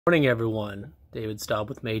Morning everyone, David Staub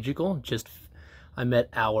with Magical. I'm at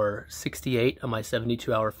hour 68 on my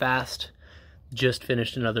 72-hour fast. Just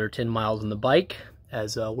finished another 10 miles on the bike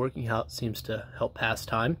as working out seems to help pass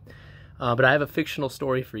time. But I have a fictional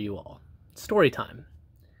story for you all. Story time.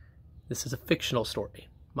 This is a fictional story,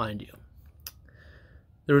 mind you.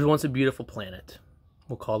 There was once a beautiful planet.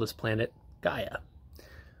 We'll call this planet Gaia.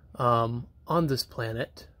 On this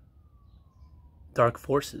planet, dark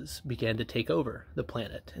forces began to take over the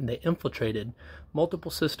planet, and they infiltrated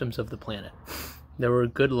multiple systems of the planet. There were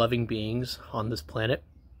good, loving beings on this planet,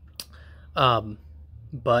 and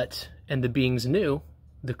the beings knew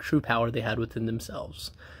the true power they had within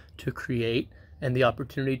themselves to create and the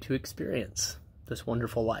opportunity to experience this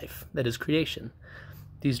wonderful life that is creation.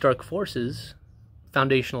 These dark forces'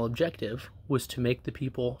 foundational objective was to make the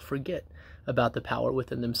people forget about the power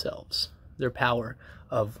within themselves, their power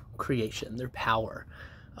of creation, their power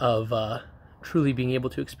of truly being able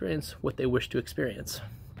to experience what they wish to experience.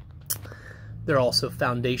 Their also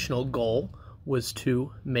foundational goal was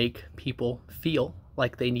to make people feel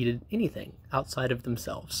like they needed anything outside of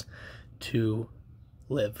themselves to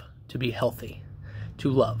live, to be healthy, to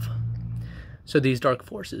love. So these dark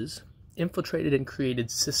forces infiltrated and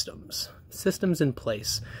created systems in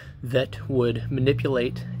place that would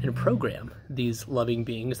manipulate and program these loving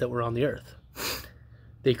beings that were on the earth.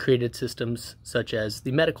 They created systems such as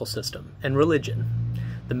the medical system and religion.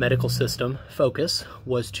 The medical system focus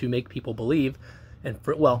was to make people believe and,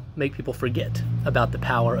 make people forget about the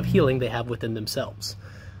power of healing they have within themselves.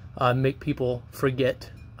 Make people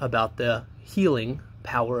forget about the healing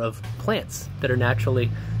power of plants that are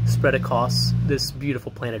naturally spread across this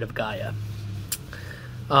beautiful planet of Gaia.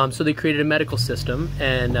 So they created a medical system,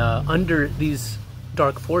 and under these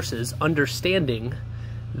dark forces, understanding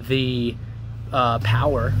the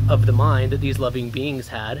power of the mind that these loving beings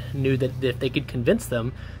had, knew that if they could convince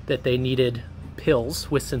them that they needed pills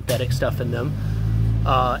with synthetic stuff in them,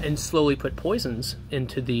 and slowly put poisons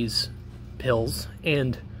into these pills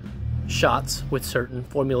and shots with certain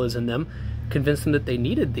formulas in them, convince them that they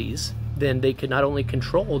needed these, then they could not only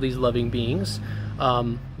control these loving beings,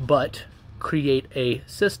 but create a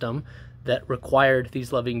system that required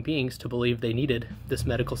these loving beings to believe they needed this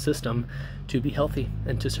medical system to be healthy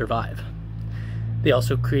and to survive. They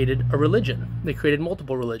also created a religion. They created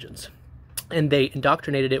multiple religions, and they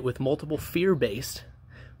indoctrinated it with multiple fear-based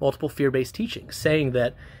teachings, saying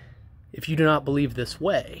that if you do not believe this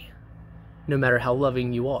way, no matter how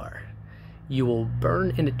loving you are, you will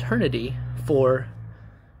burn in eternity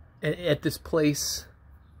at this place,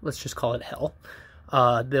 let's just call it hell.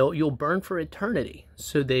 You'll burn for eternity.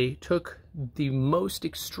 So they took the most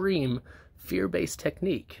extreme fear-based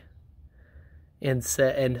technique and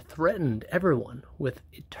threatened everyone with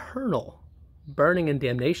eternal burning and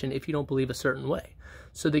damnation if you don't believe a certain way.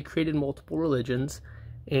 So they created multiple religions,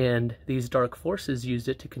 and these dark forces used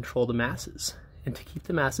it to control the masses and to keep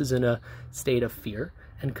the masses in a state of fear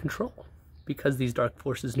and control, because these dark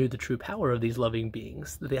forces knew the true power of these loving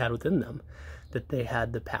beings that they had within them, that they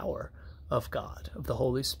had the power of God, of the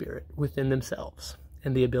Holy Spirit within themselves,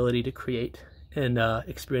 and the ability to create and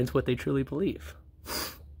experience what they truly believe.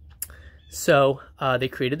 So they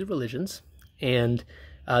created the religions, and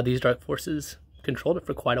these dark forces controlled it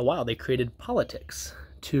for quite a while. They created politics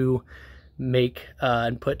to make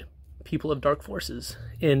and put people of dark forces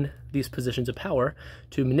in these positions of power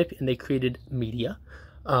to manipulate, and they created media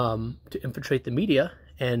to infiltrate the media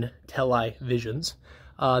and televisions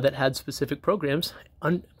that had specific programs,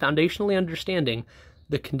 foundationally understanding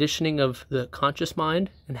the conditioning of the conscious mind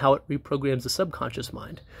and how it reprograms the subconscious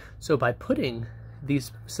mind. So by putting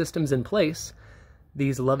these systems in place,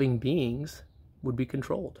 these loving beings would be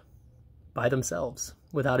controlled by themselves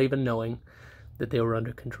without even knowing that they were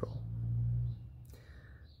under control.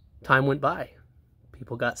 Time went by.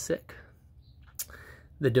 People got sick.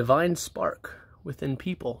 The divine spark within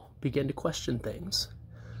people began to question things.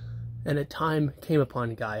 And a time came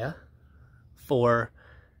upon Gaia for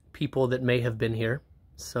people that may have been here,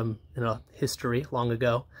 some in a history long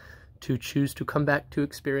ago, to choose to come back to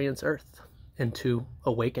experience Earth and to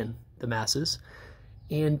awaken the masses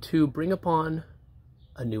and to bring upon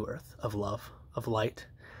a new Earth of love, of light,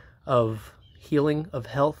 of healing, of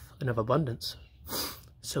health, and of abundance.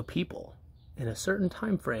 So people in a certain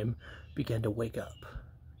time frame began to wake up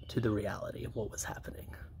to the reality of what was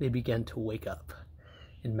happening. They began to wake up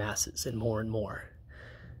in masses and more.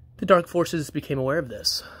 The dark forces became aware of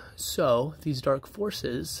this. So these dark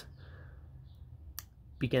forces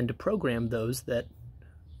began to program those that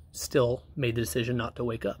still made the decision not to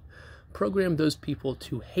wake up. Program those people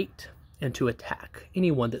to hate and to attack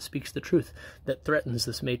anyone that speaks the truth, that threatens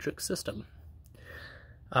this matrix system.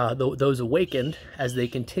 those awakened, as they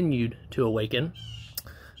continued to awaken,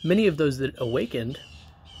 many of those that awakened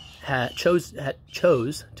chose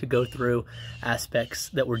to go through aspects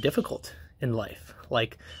that were difficult in life,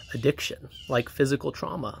 like addiction, like physical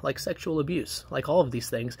trauma, like sexual abuse, like all of these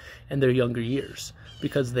things in their younger years,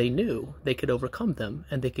 because they knew they could overcome them,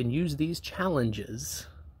 and they can use these challenges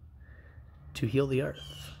to heal the earth,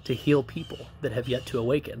 to heal people that have yet to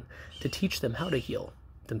awaken, to teach them how to heal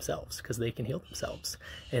themselves, because they can heal themselves,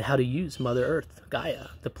 and how to use Mother Earth, Gaia,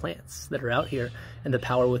 the plants that are out here, and the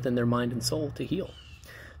power within their mind and soul to heal.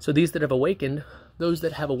 So these that have awakened, those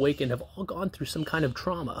that have awakened, have all gone through some kind of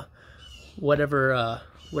trauma, whatever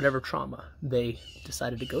trauma they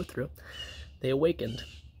decided to go through, they awakened.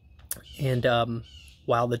 And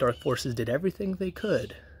while the dark forces did everything they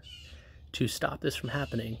could to stop this from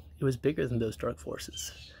happening, it was bigger than those dark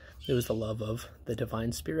forces. It was the love of the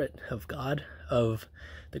divine spirit, of God, of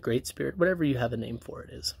the great spirit, whatever you have a name for it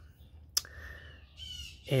is.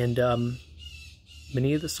 And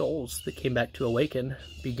many of the souls that came back to awaken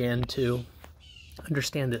began to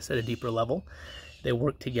understand this at a deeper level. They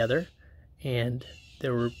worked together, and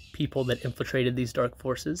there were people that infiltrated these dark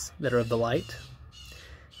forces that are of the light.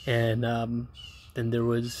 And then there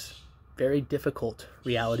was very difficult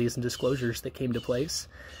realities and disclosures that came to place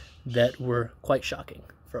that were quite shocking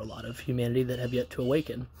for a lot of humanity that have yet to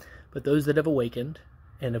awaken. But those that have awakened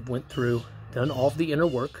and have done all of the inner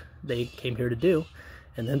work they came here to do,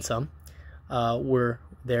 and then some, were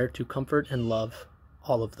there to comfort and love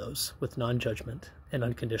all of those with non-judgment and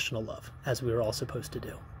unconditional love, as we were all supposed to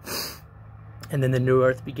do. And then the new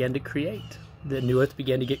earth began to create. The new earth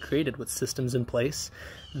began to get created with systems in place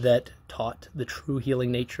that taught the true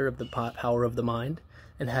healing nature of the power of the mind,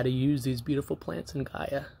 and how to use these beautiful plants in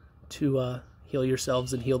Gaia to heal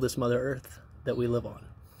yourselves and heal this Mother Earth that we live on.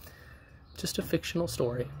 Just a fictional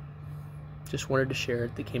story. Just wanted to share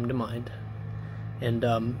it that came to mind. And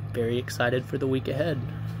very excited for the week ahead.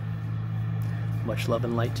 Much love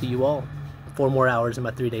and light to you all. 4 more hours in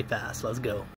my 3-day fast. Let's go.